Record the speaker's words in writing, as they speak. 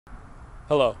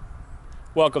Hello,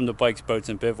 welcome to Bikes, Boats,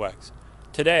 and Bivouacs.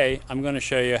 Today I'm going to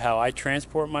show you how I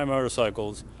transport my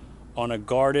motorcycles on a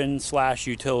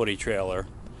garden/utility trailer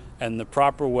and the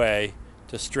proper way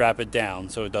to strap it down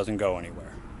so it doesn't go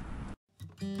anywhere.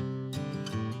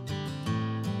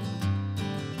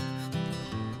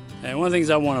 And one of the things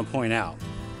I want to point out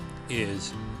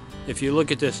is if you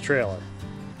look at this trailer,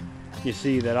 you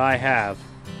see that I have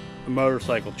a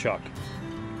motorcycle chock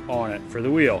on it for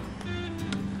the wheel.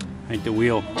 I think the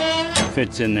wheel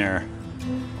fits in there,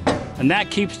 and that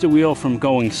keeps the wheel from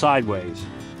going sideways.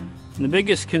 And the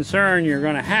biggest concern you're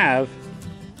going to have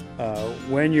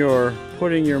when you're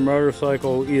putting your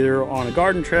motorcycle either on a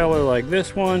garden trailer like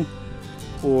this one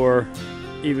or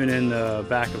even in the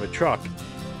back of a truck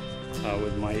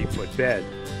with my 8-foot bed,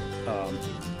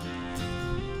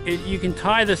 you can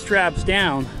tie the straps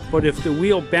down, but if the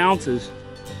wheel bounces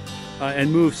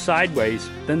and moves sideways,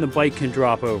 then the bike can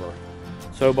drop over.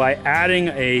 So by adding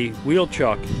a wheel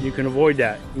chuck, you can avoid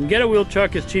that. You can get a wheel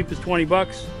chuck as cheap as 20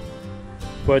 bucks,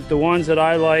 but the ones that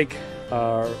I like,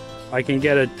 I can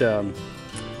get at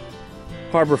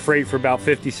Harbor Freight for about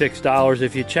 $56.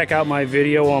 If you check out my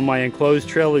video on my enclosed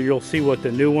trailer, you'll see what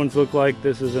the new ones look like.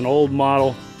 This is an old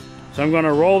model. So I'm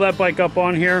gonna roll that bike up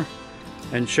on here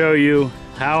and show you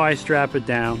how I strap it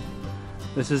down.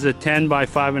 This is a 10 by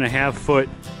 5.5 foot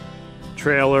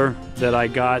trailer that I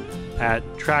got at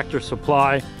Tractor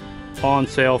Supply on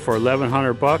sale for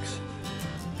 1,100 bucks.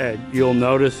 And you'll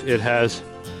notice it has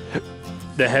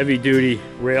the heavy duty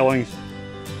railings,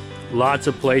 lots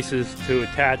of places to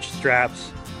attach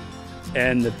straps,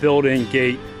 and the built-in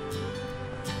gate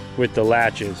with the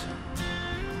latches.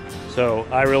 So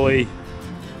I really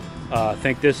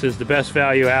think this is the best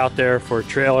value out there for a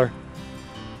trailer.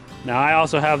 Now I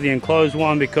also have the enclosed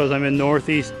one because I'm in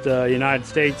Northeast United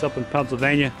States, up in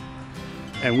Pennsylvania,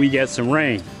 and we get some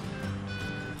rain.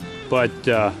 But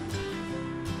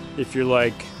if you're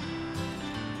like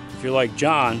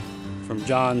John from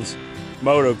John's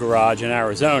Moto Garage in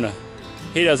Arizona,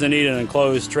 he doesn't need an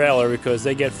enclosed trailer because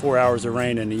they get 4 hours of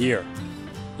rain in a year.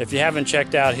 If you haven't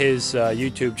checked out his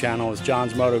YouTube channel, it's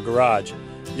John's Moto Garage.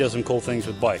 He does some cool things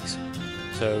with bikes,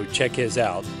 so check his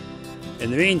out. In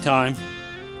the meantime,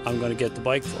 I'm going to get the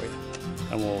bike for you,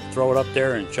 and we'll throw it up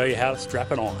there and show you how to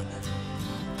strap it on.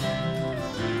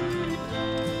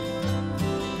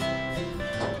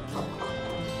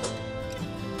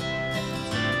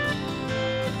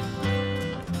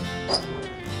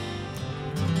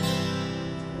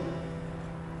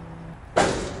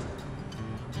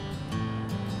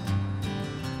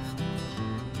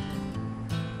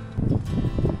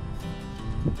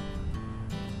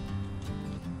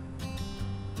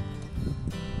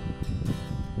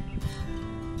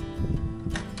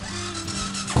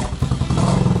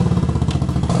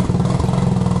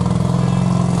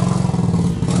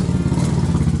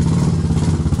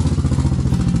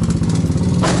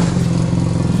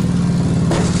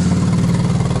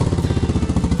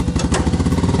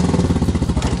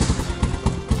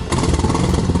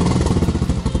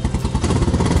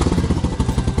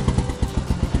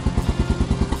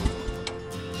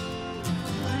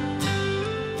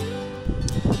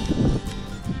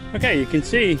 Okay, you can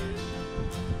see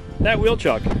that wheel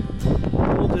chuck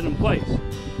holds it in place.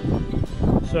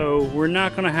 So we're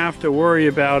not going to have to worry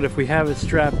about, if we have it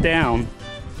strapped down,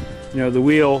 the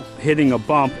wheel hitting a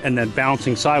bump and then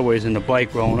bouncing sideways and the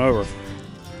bike rolling over.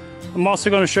 I'm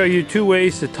also going to show you 2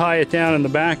 ways to tie it down in the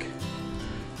back.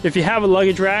 If you have a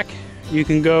luggage rack, you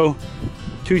can go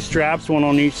 2 straps, one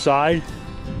on each side.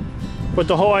 But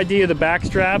the whole idea of the back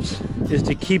straps is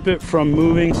to keep it from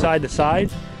moving side to side.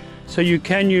 So you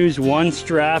can use one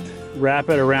strap, wrap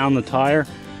it around the tire,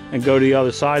 and go to the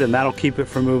other side, and that'll keep it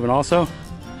from moving also.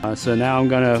 So now I'm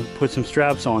gonna put some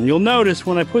straps on. You'll notice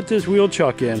when I put this wheel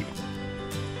chuck in,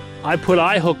 I put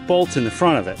eye-hook bolts in the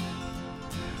front of it.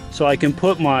 So I can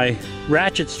put my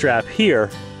ratchet strap here,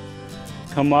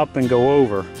 come up and go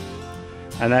over.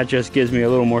 And that just gives me a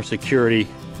little more security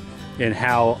in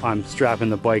how I'm strapping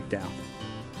the bike down.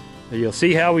 So you'll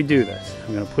see how we do this.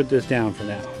 I'm gonna put this down for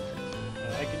now.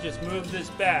 I could just move this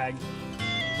bag,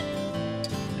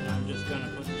 and I'm just going to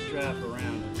put the strap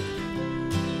around it.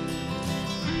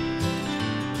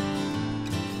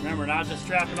 Remember not to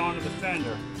strap it onto the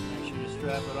fender, make sure you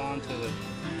strap it onto the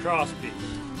cross piece.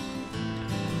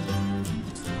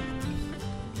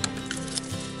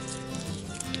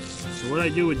 So what I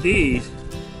do with these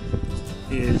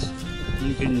is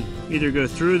you can either go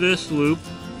through this loop,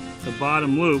 the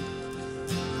bottom loop,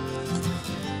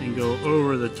 and go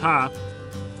over the top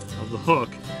of the hook,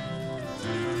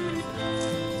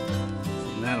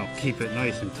 and that'll keep it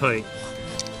nice and tight.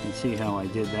 You can see how I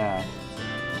did that.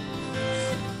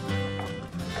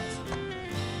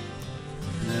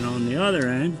 other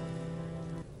end,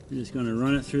 I'm just going to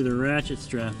run it through the ratchet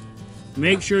strap.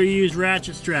 Make sure you use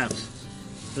ratchet straps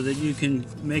so that you can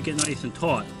make it nice and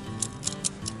taut.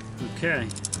 Okay.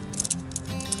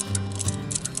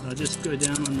 I'll just go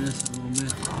down on this a little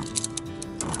bit.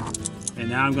 And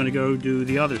now I'm going to go do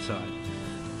the other side.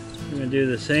 I'm going to do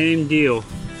the same deal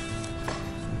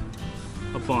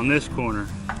up on this corner.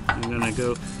 I'm going to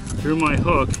go through my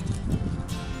hook.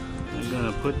 I'm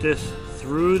going to put this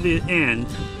through the end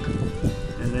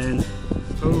and then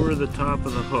over the top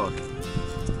of the hook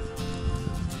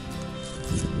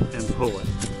and pull it.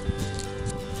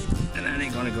 And that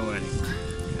ain't going to go anywhere.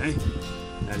 Okay?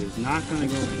 That is not going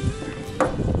to go anywhere.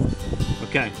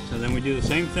 Okay, so then we do the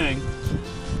same thing.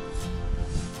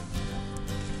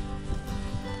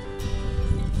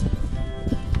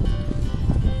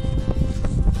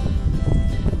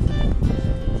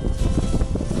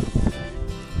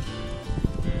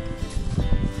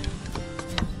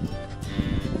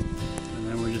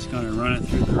 Going to run it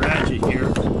through the ratchet here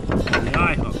and the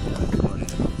eye hook that I put in.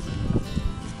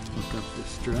 Hook up the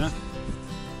strap.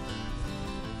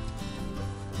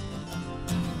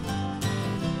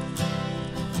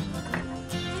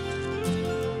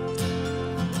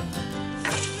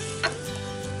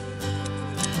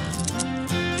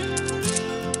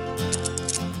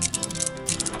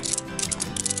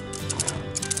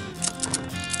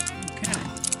 Okay,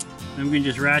 then we can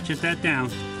just ratchet that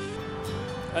down.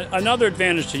 Another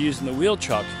advantage to using the wheel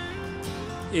chuck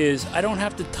is I don't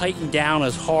have to tighten down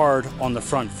as hard on the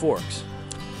front forks.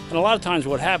 And a lot of times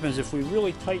what happens if we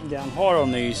really tighten down hard on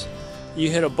these,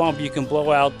 you hit a bump, you can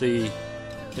blow out the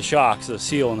shocks, the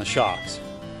seal in the shocks.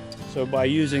 So by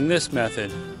using this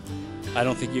method, I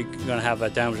don't think you're going to have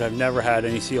that damage. I've never had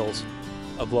any seals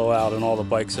blow out in all the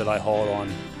bikes that I hauled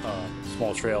on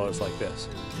small trailers like this.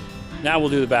 Now we'll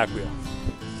do the back wheel.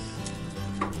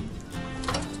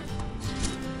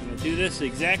 Do this the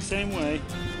exact same way.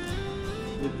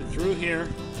 Loop it through here,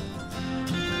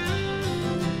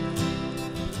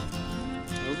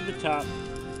 over the top.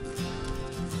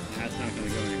 That's not going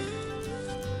to go anywhere.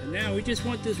 And now we just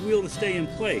want this wheel to stay in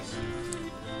place.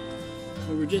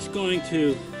 So we're just going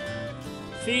to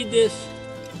feed this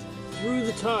through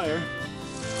the tire.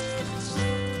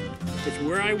 It's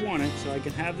where I want it, so I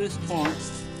can have this taut.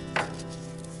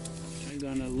 I'm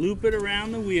going to loop it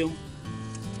around the wheel.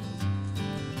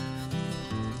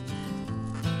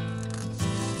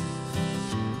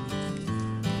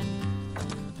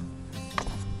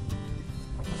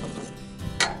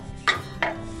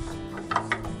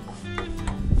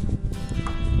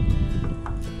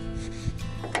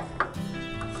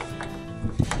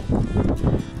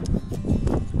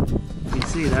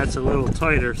 See, that's a little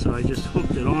tighter, so I just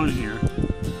hooked it on here.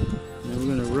 And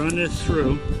we're going to run this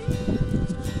through.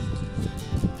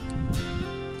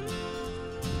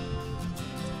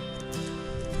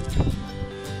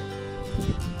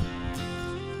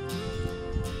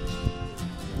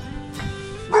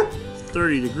 It's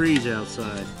 30 degrees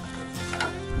outside.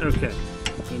 Okay,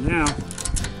 so now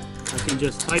I can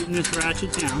just tighten this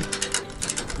ratchet down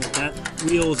so that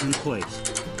wheel is in place.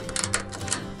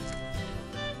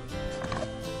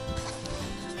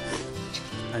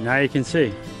 And now you can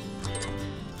see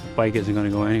the bike isn't going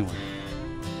to go anywhere.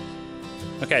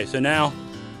 Okay, so now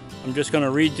I'm just going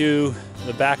to redo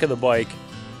the back of the bike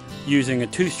using a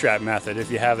two-strap method.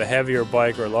 If you have a heavier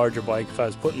bike or a larger bike, if I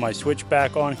was putting my switch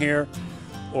back on here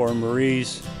or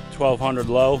Marie's 1200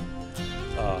 low,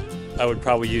 I would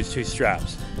probably use two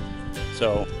straps.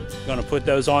 So I'm going to put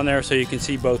those on there so you can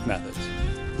see both methods.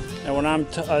 And when I'm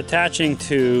attaching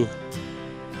to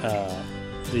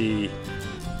the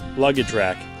luggage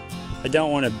rack, I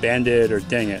don't want to bend it or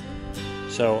ding it,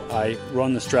 so I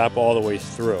run the strap all the way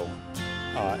through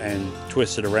and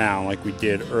twist it around like we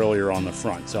did earlier on the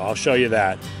front. So I'll show you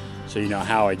that so you know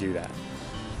how I do that.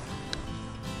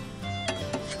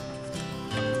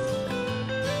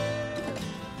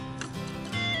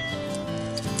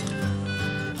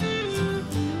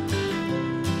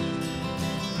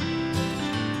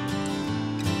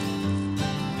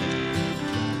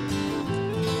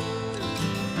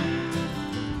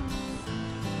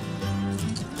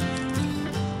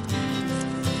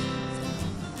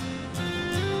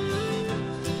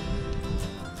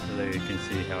 There you can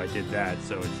see how I did that,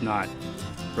 so it's not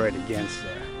right against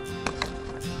there.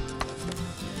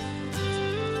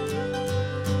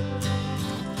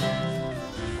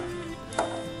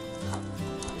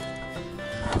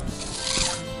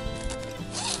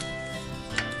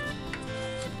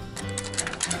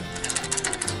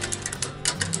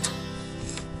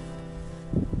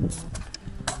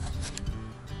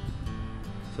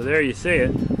 So there you see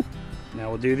it. Now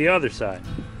we'll do the other side.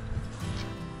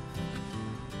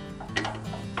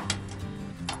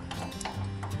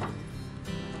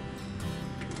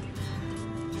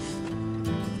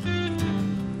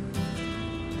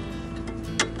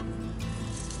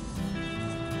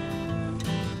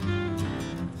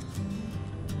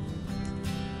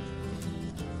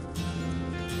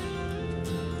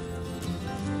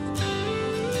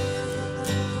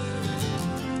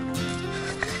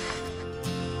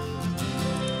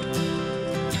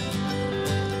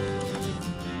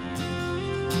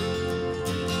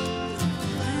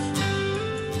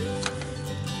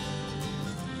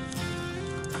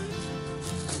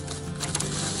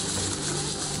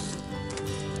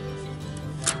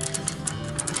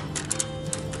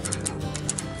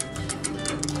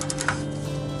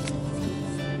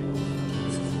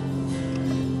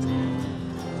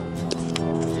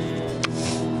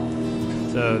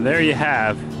 there you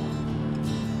have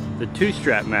the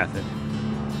two-strap method.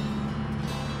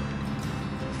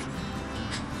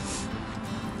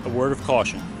 A word of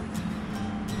caution.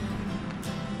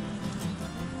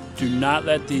 Do not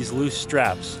let these loose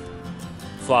straps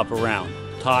flop around.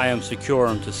 Tie them, secure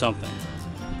them to something.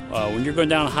 When you're going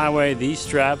down a highway, these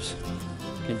straps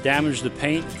can damage the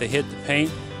paint if they hit the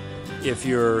paint. If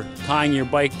you're tying your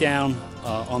bike down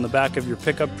on the back of your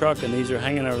pickup truck and these are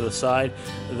hanging over the side,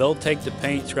 they'll take the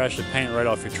paint, scratch the paint right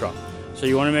off your truck. So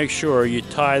you want to make sure you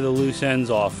tie the loose ends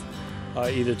off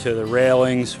either to the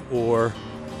railings or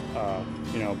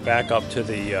back up to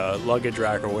the luggage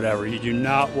rack or whatever. You do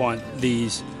not want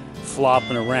these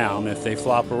flopping around. If they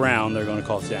flop around, they're going to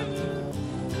cause damage.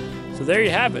 So there you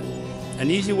have it. An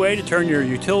easy way to turn your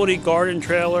utility garden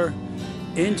trailer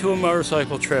into a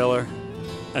motorcycle trailer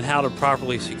and how to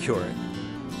properly secure it.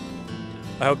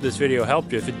 I hope this video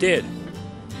helped you. If it did,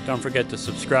 don't forget to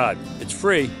subscribe. It's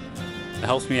free. It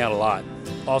helps me out a lot.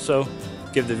 Also,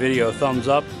 give the video a thumbs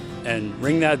up and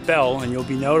ring that bell and you'll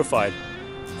be notified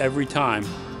every time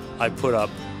I put up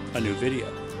a new video.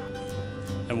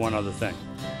 And one other thing,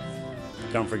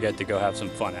 don't forget to go have some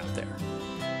fun out there.